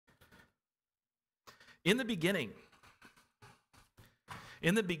In the beginning,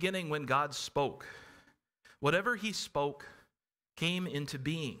 when God spoke, whatever he spoke came into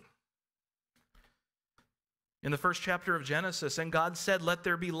being. In the first chapter of Genesis, and God said, "Let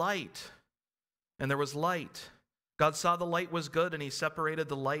there be light." And there was light. God saw the light was good, and he separated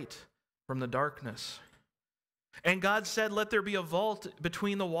the light from the darkness. And God said, "Let there be a vault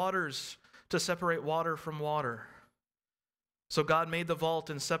between the waters to separate water from water." So God made the vault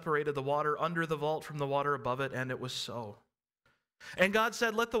and separated the water under the vault from the water above it, and it was so. And God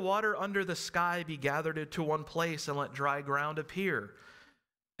said, "Let the water under the sky be gathered into one place, and let dry ground appear."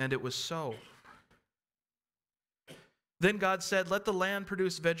 And it was so. Then God said, "Let the land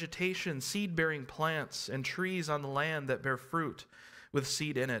produce vegetation, seed-bearing plants, and trees on the land that bear fruit with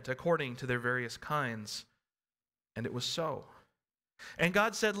seed in it, according to their various kinds." And it was so. And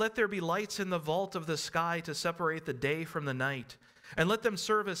God said, "Let there be lights in the vault of the sky to separate the day from the night, and let them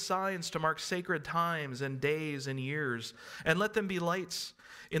serve as signs to mark sacred times and days and years, and let them be lights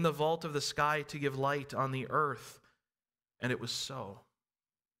in the vault of the sky to give light on the earth." And it was so.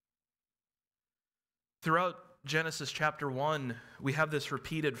 Throughout Genesis chapter 1, we have this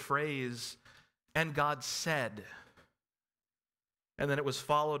repeated phrase, "And God said." And then it was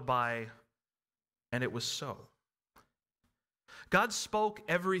followed by, "And it was so." God spoke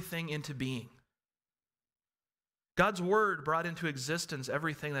everything into being. God's word brought into existence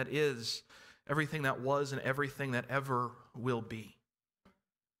everything that is, everything that was, and everything that ever will be.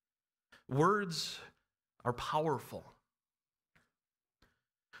 Words are powerful.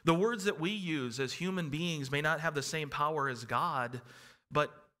 The words that we use as human beings may not have the same power as God,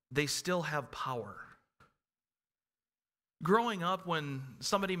 but they still have power. Growing up, when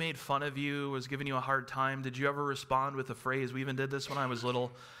somebody made fun of you, was giving you a hard time, did you ever respond with a phrase? We even did this when I was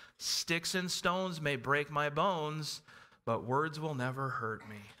little. "Sticks and stones may break my bones, but words will never hurt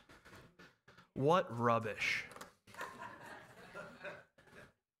me." What rubbish.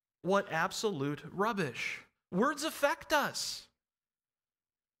 What absolute rubbish. Words affect us.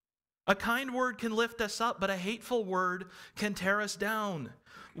 A kind word can lift us up, but a hateful word can tear us down.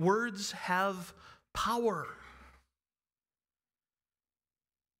 Words have power.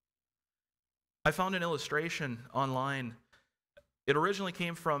 I found an illustration online. It originally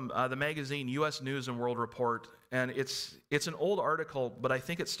came from the magazine U.S. News and World Report, and it's an old article, but I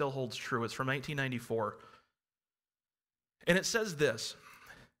think it still holds true. It's from 1994. And it says this.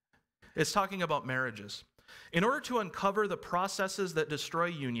 It's talking about marriages. "In order to uncover the processes that destroy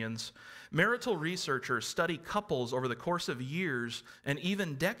unions, marital researchers study couples over the course of years and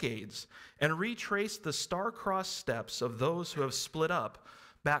even decades and retrace the star-crossed steps of those who have split up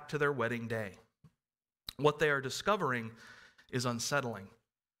back to their wedding day. What they are discovering is unsettling.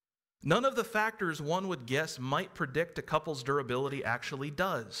 None of the factors one would guess might predict a couple's durability actually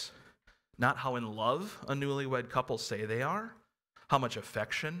does. Not how in love a newlywed couple say they are, how much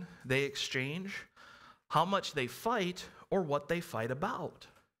affection they exchange, how much they fight, or what they fight about.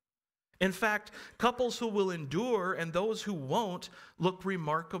 In fact, couples who will endure and those who won't look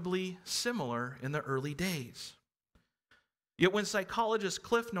remarkably similar in the early days. Yet when psychologists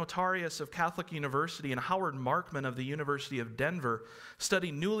Cliff Notarius of Catholic University and Howard Markman of the University of Denver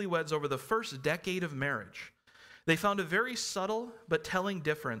studied newlyweds over the first decade of marriage, they found a very subtle but telling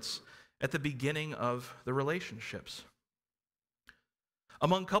difference at the beginning of the relationships.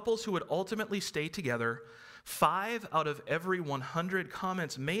 Among couples who would ultimately stay together, 5 out of every 100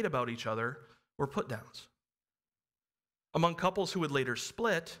 comments made about each other were put-downs. Among couples who would later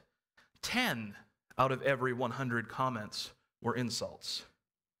split, 10 out of every 100 comments were insults.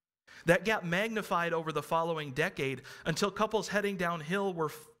 That gap magnified over the following decade until couples heading downhill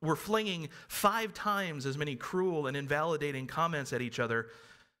were flinging 5 times as many cruel and invalidating comments at each other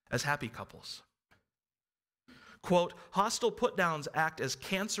as happy couples. Quote, hostile put-downs act as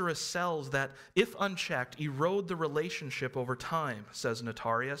cancerous cells that, if unchecked, erode the relationship over time, says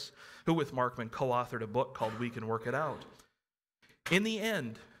Notarius, who with Markman co-authored a book called We Can Work It Out. In the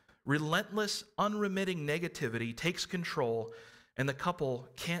end, relentless, unremitting negativity takes control, and the couple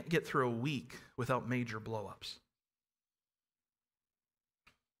can't get through a week without major blow-ups.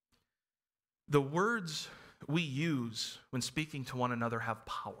 The words we use when speaking to one another have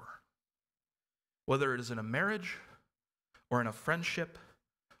power. Whether it is in a marriage or in a friendship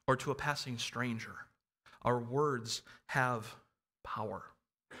or to a passing stranger, our words have power.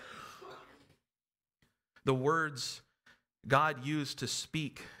 The words God used to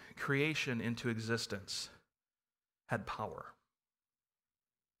speak creation into existence had power.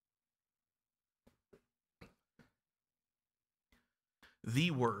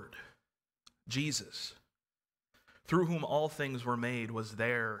 The Word, Jesus, through whom all things were made, was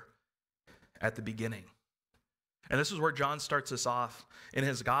there at the beginning. And this is where John starts us off in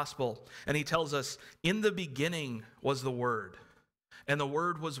his gospel. And he tells us, in the beginning was the Word, and the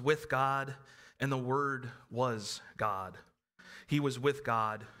Word was with God, and the Word was God. He was with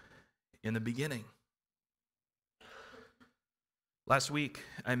God in the beginning. Last week,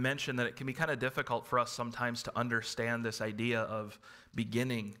 I mentioned that it can be kind of difficult for us sometimes to understand this idea of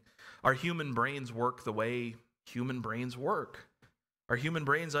beginning. Our human brains work the way human brains work. Our human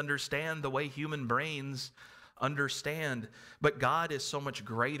brains understand the way human brains understand. But God is so much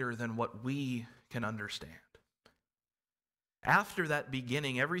greater than what we can understand. After that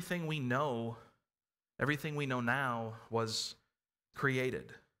beginning, everything we know now was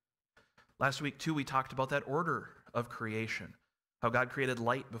created. Last week, too, we talked about that order of creation. How God created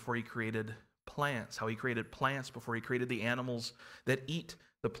light before he created plants. How he created plants before he created the animals that eat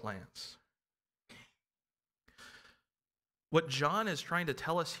the plants. What John is trying to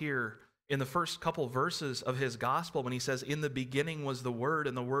tell us here in the first couple verses of his gospel, when he says, in the beginning was the Word,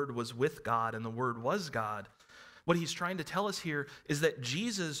 and the Word was with God, and the Word was God, what he's trying to tell us here is that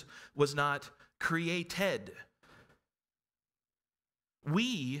Jesus was not created.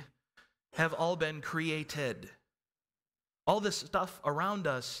 We have all been created. All this stuff around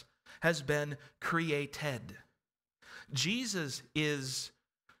us has been created. Jesus is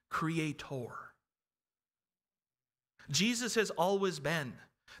creator. Jesus has always been.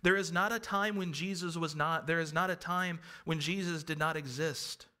 There is not a time when Jesus was not. There is not a time when Jesus did not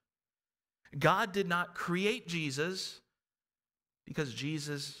exist. God did not create Jesus because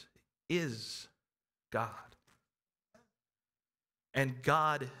Jesus is God. And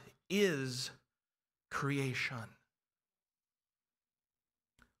God is creation.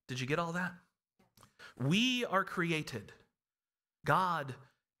 Did you get all that? We are created. God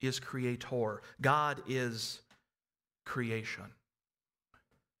is creator. God is creation.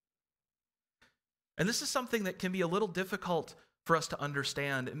 And this is something that can be a little difficult for us to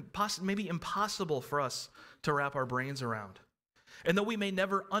understand, and maybe impossible for us to wrap our brains around. And though we may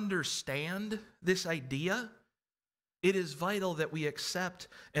never understand this idea, it is vital that we accept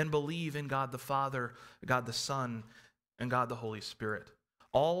and believe in God the Father, God the Son, and God the Holy Spirit.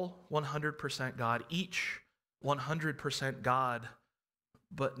 All 100% God, each 100% God,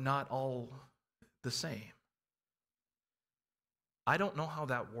 but not all the same. I don't know how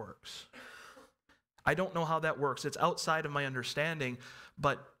that works. I don't know how that works. It's outside of my understanding,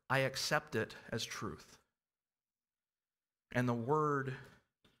 but I accept it as truth. And the Word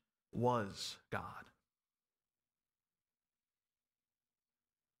was God.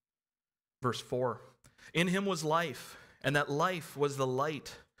 Verse 4, in him was life, and that life was the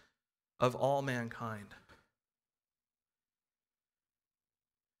light of all mankind.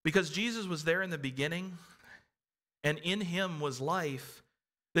 Because Jesus was there in the beginning, and in him was life,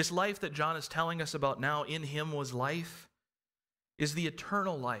 this life that John is telling us about now, in him was life, is the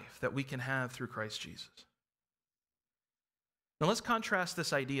eternal life that we can have through Christ Jesus. Now let's contrast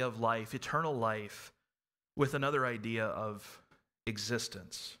this idea of life, eternal life, with another idea of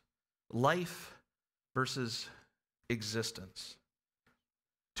existence. Life versus existence.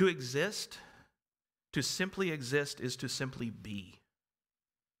 To exist, to simply exist, is to simply be.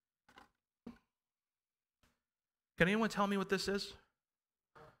 Can anyone tell me what this is?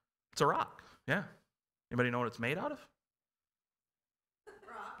 It's a rock, yeah. Anybody know what it's made out of?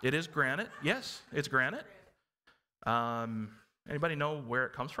 Rock. It is granite. Yes, it's granite. Anybody know where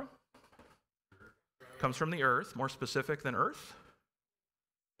it comes from? It comes from the earth, more specific than earth.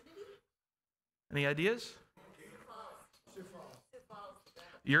 Any ideas?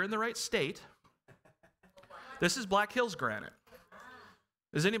 You're in the right state. This is Black Hills granite.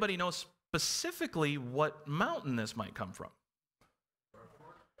 Does anybody know specifically what mountain this might come from?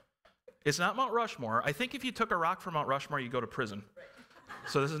 It's not Mount Rushmore. I think if you took a rock from Mount Rushmore, you go to prison.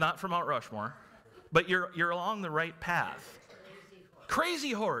 So this is not from Mount Rushmore. But you're along the right path.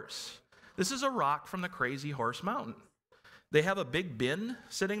 Crazy Horse. This is a rock from the Crazy Horse Mountain. They have a big bin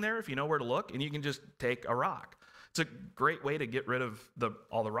sitting there if you know where to look, and you can just take a rock. It's a great way to get rid of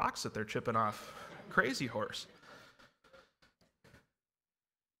all the rocks that they're chipping off Crazy Horse.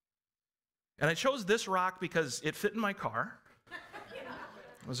 And I chose this rock because it fit in my car.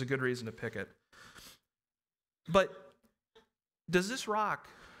 It was a good reason to pick it. But does this rock,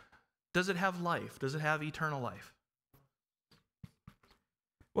 does it have life? Does it have eternal life?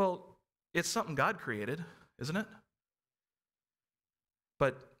 Well, it's something God created, isn't it?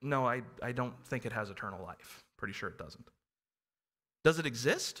 But no, I don't think it has eternal life. Pretty sure it doesn't. Does it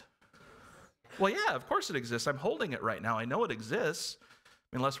exist? Well, yeah, of course it exists. I'm holding it right now. I know it exists,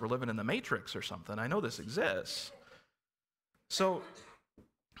 unless we're living in the Matrix or something. I know this exists. So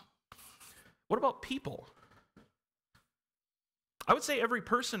What about people? I would say every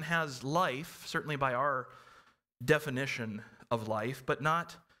person has life, certainly by our definition of life, but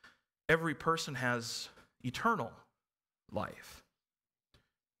not every person has eternal life.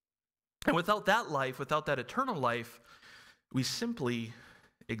 And without that life, without that eternal life, we simply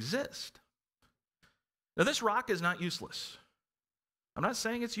exist. Now, this rock is not useless. I'm not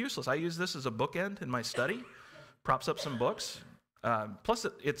saying it's useless. I use this as a bookend in my study, props up some books. Plus,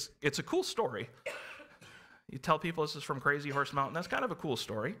 it's a cool story. You tell people this is from Crazy Horse Mountain. That's kind of a cool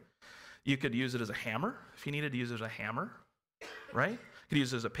story. You could use it as a hammer if you needed to use it as a hammer, right? You could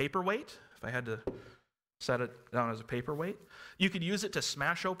use it as a paperweight if I had to set it down as a paperweight. You could use it to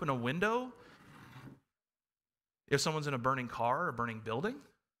smash open a window if someone's in a burning car or a burning building.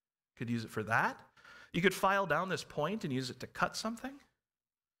 You could use it for that. You could file down this point and use it to cut something.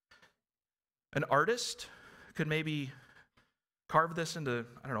 An artist could maybe carve this into,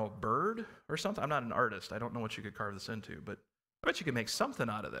 I don't know, a bird or something. I'm not an artist. I don't know what you could carve this into, but I bet you could make something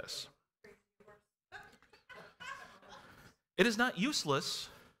out of this. It is not useless,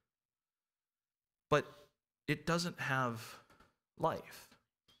 but it doesn't have life.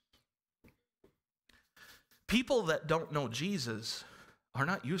 People that don't know Jesus are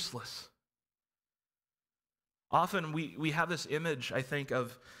not useless. Often we have this image, I think,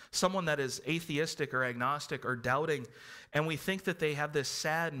 of someone that is atheistic or agnostic or doubting, and we think that they have this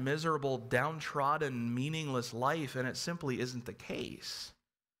sad, miserable, downtrodden, meaningless life, and it simply isn't the case.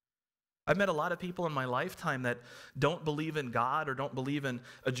 I've met a lot of people in my lifetime that don't believe in God or don't believe in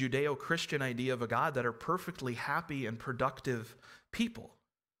a Judeo-Christian idea of a God that are perfectly happy and productive people.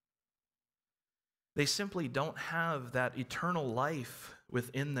 They simply don't have that eternal life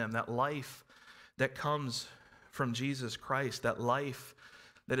within them, that life that comes from Jesus Christ, that life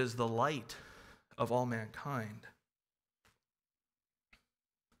that is the light of all mankind.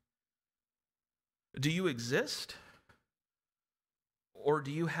 Do you exist, or do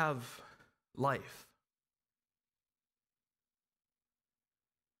you have life?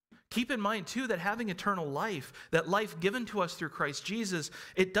 Keep in mind, too, that having eternal life, that life given to us through Christ Jesus,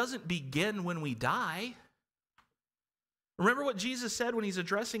 it doesn't begin when we die. Remember what Jesus said when he's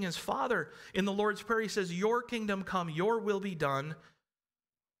addressing his Father in the Lord's Prayer. He says, your kingdom come, your will be done.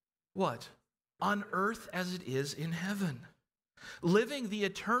 What? On earth as it is in heaven. Living the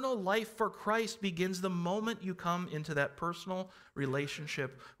eternal life for Christ begins the moment you come into that personal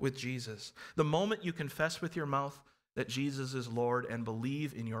relationship with Jesus. The moment you confess with your mouth that Jesus is Lord and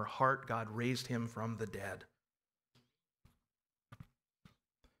believe in your heart God raised him from the dead.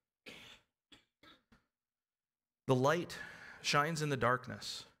 The light shines in the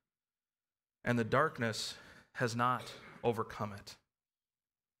darkness, and the darkness has not overcome it.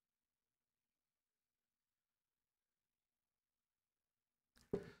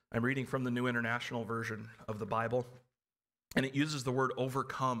 I'm reading from the New International Version of the Bible, and it uses the word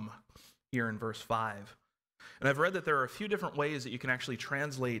overcome here in verse 5. And I've read that there are a few different ways that you can actually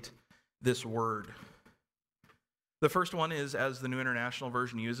translate this word. The first one is, as the New International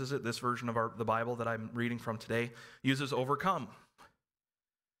Version uses it, this version of the Bible that I'm reading from today uses overcome.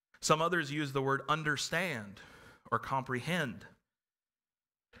 Some others use the word understand or comprehend.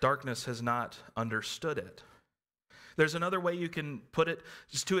 Darkness has not understood it. There's another way you can put it,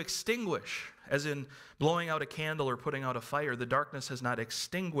 just to extinguish, as in blowing out a candle or putting out a fire. The darkness has not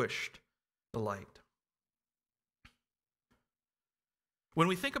extinguished the light. When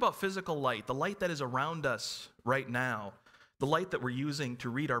we think about physical light, the light that is around us right now, the light that we're using to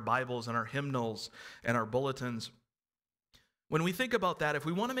read our Bibles and our hymnals and our bulletins, when we think about that, if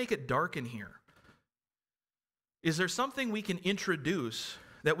we want to make it dark in here, is there something we can introduce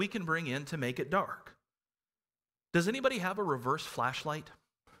that we can bring in to make it dark? Does anybody have a reverse flashlight?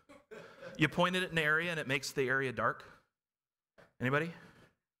 You point it at an area and it makes the area dark? Anybody?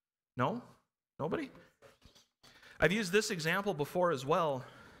 No? Nobody? I've used this example before as well.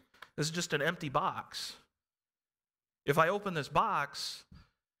 This is just an empty box. If I open this box,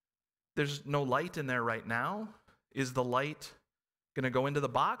 there's no light in there right now. Is the light going to go into the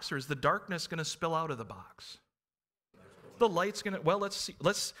box, or is the darkness going to spill out of the box? The light's going to, well, let's see.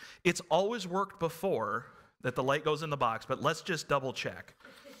 It's always worked before that the light goes in the box, but let's just double check.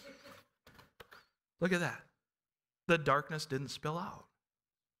 Look at that. The darkness didn't spill out.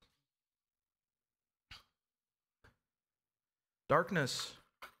 Darkness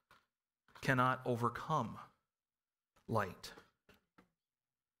cannot overcome light.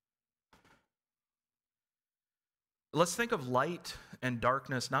 Let's think of light and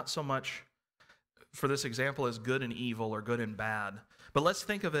darkness not so much for this example as good and evil or good and bad, but let's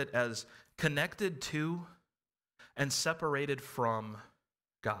think of it as connected to and separated from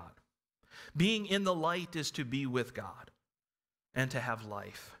God. Being in the light is to be with God and to have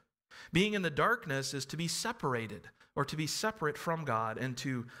life. Being in the darkness is to be separated, or to be separate from God and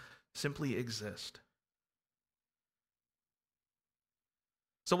to simply exist.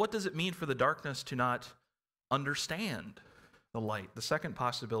 So what does it mean for the darkness to not understand the light? The second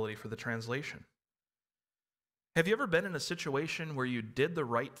possibility for the translation. Have you ever been in a situation where you did the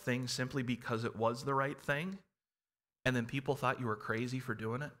right thing simply because it was the right thing, and then people thought you were crazy for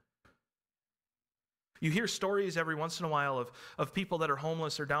doing it? You hear stories every once in a while of people that are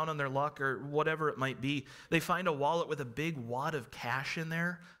homeless or down on their luck or whatever it might be. They find a wallet with a big wad of cash in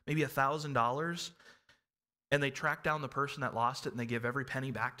there, maybe $1,000, and they track down the person that lost it and they give every penny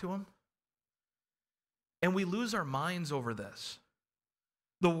back to them. And we lose our minds over this.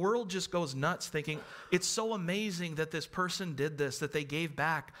 The world just goes nuts thinking, it's so amazing that this person did this, that they gave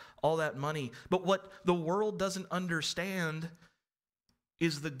back all that money. But what the world doesn't understand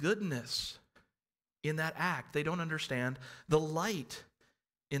is the goodness in that act. They don't understand the light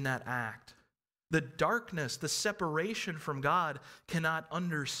in that act. The darkness, the separation from God cannot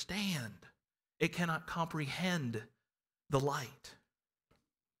understand. It cannot comprehend the light.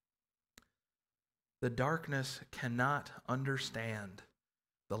 The darkness cannot understand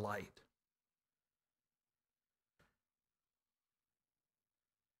the light.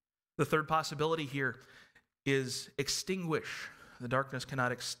 The third possibility here is extinguish. The darkness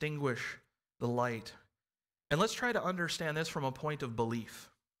cannot extinguish the light. And let's try to understand this from a point of belief.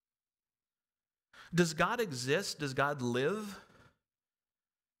 Does God exist? Does God live?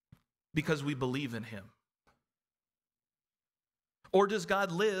 Because we believe in him? Or does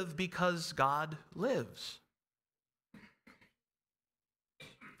God live because God lives?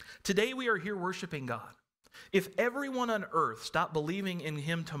 Today we are here worshiping God. If everyone on earth stopped believing in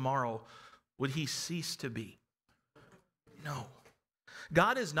him tomorrow, would he cease to be? No.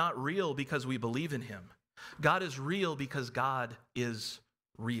 God is not real because we believe in him. God is real because God is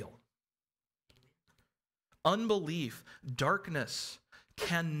real. Unbelief, darkness,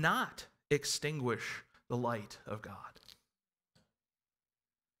 cannot extinguish the light of God.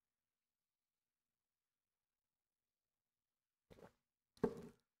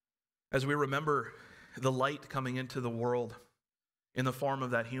 As we remember the light coming into the world in the form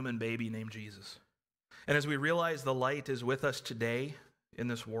of that human baby named Jesus, and as we realize the light is with us today in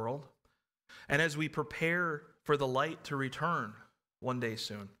this world, and as we prepare for the light to return one day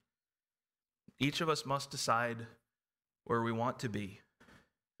soon, each of us must decide where we want to be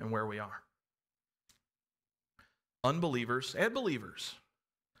and where we are. Unbelievers and believers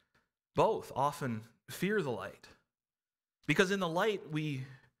both often fear the light, because in the light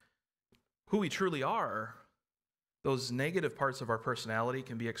who we truly are, those negative parts of our personality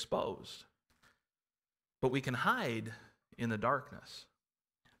can be exposed. But we can hide in the darkness.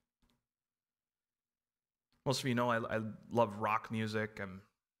 Most of you know I love rock music, and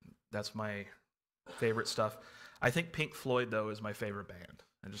that's my favorite stuff. I think Pink Floyd, though, is my favorite band.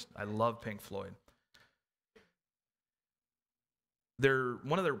 I love Pink Floyd.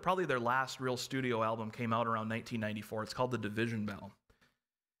 Probably their last real studio album came out around 1994. It's called The Division Bell.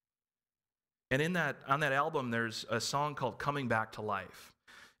 And on that album, there's a song called Coming Back to Life.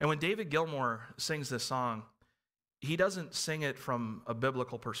 And when David Gilmour sings this song, he doesn't sing it from a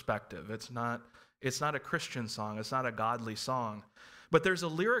biblical perspective. It's not a Christian song. It's not a godly song. But there's a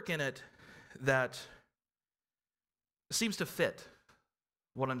lyric in it that seems to fit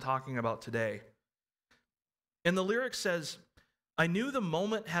what I'm talking about today. And the lyric says, "I knew the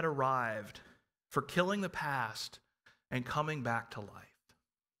moment had arrived for killing the past and coming back to life."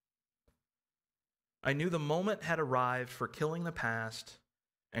 I knew the moment had arrived for killing the past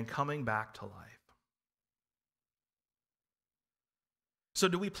and coming back to life. So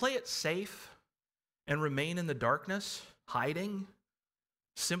do we play it safe and remain in the darkness, hiding,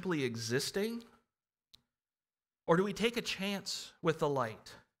 simply existing? Or do we take a chance with the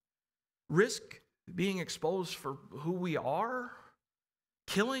light, risk being exposed for who we are,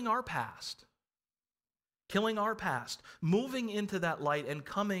 killing our past, moving into that light and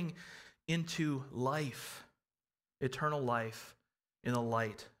coming into life, eternal life in the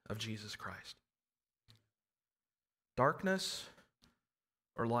light of Jesus Christ? Darkness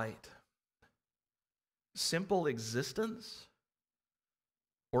or light? Simple existence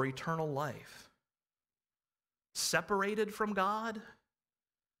or eternal life? Separated from God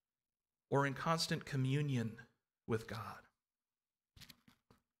or in constant communion with God?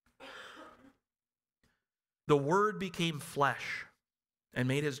 The Word became flesh and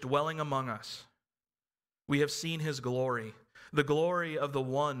made his dwelling among us. We have seen his glory, the glory of the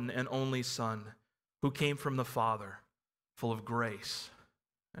one and only Son, who came from the Father, full of grace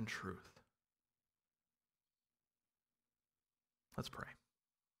and truth. Let's pray.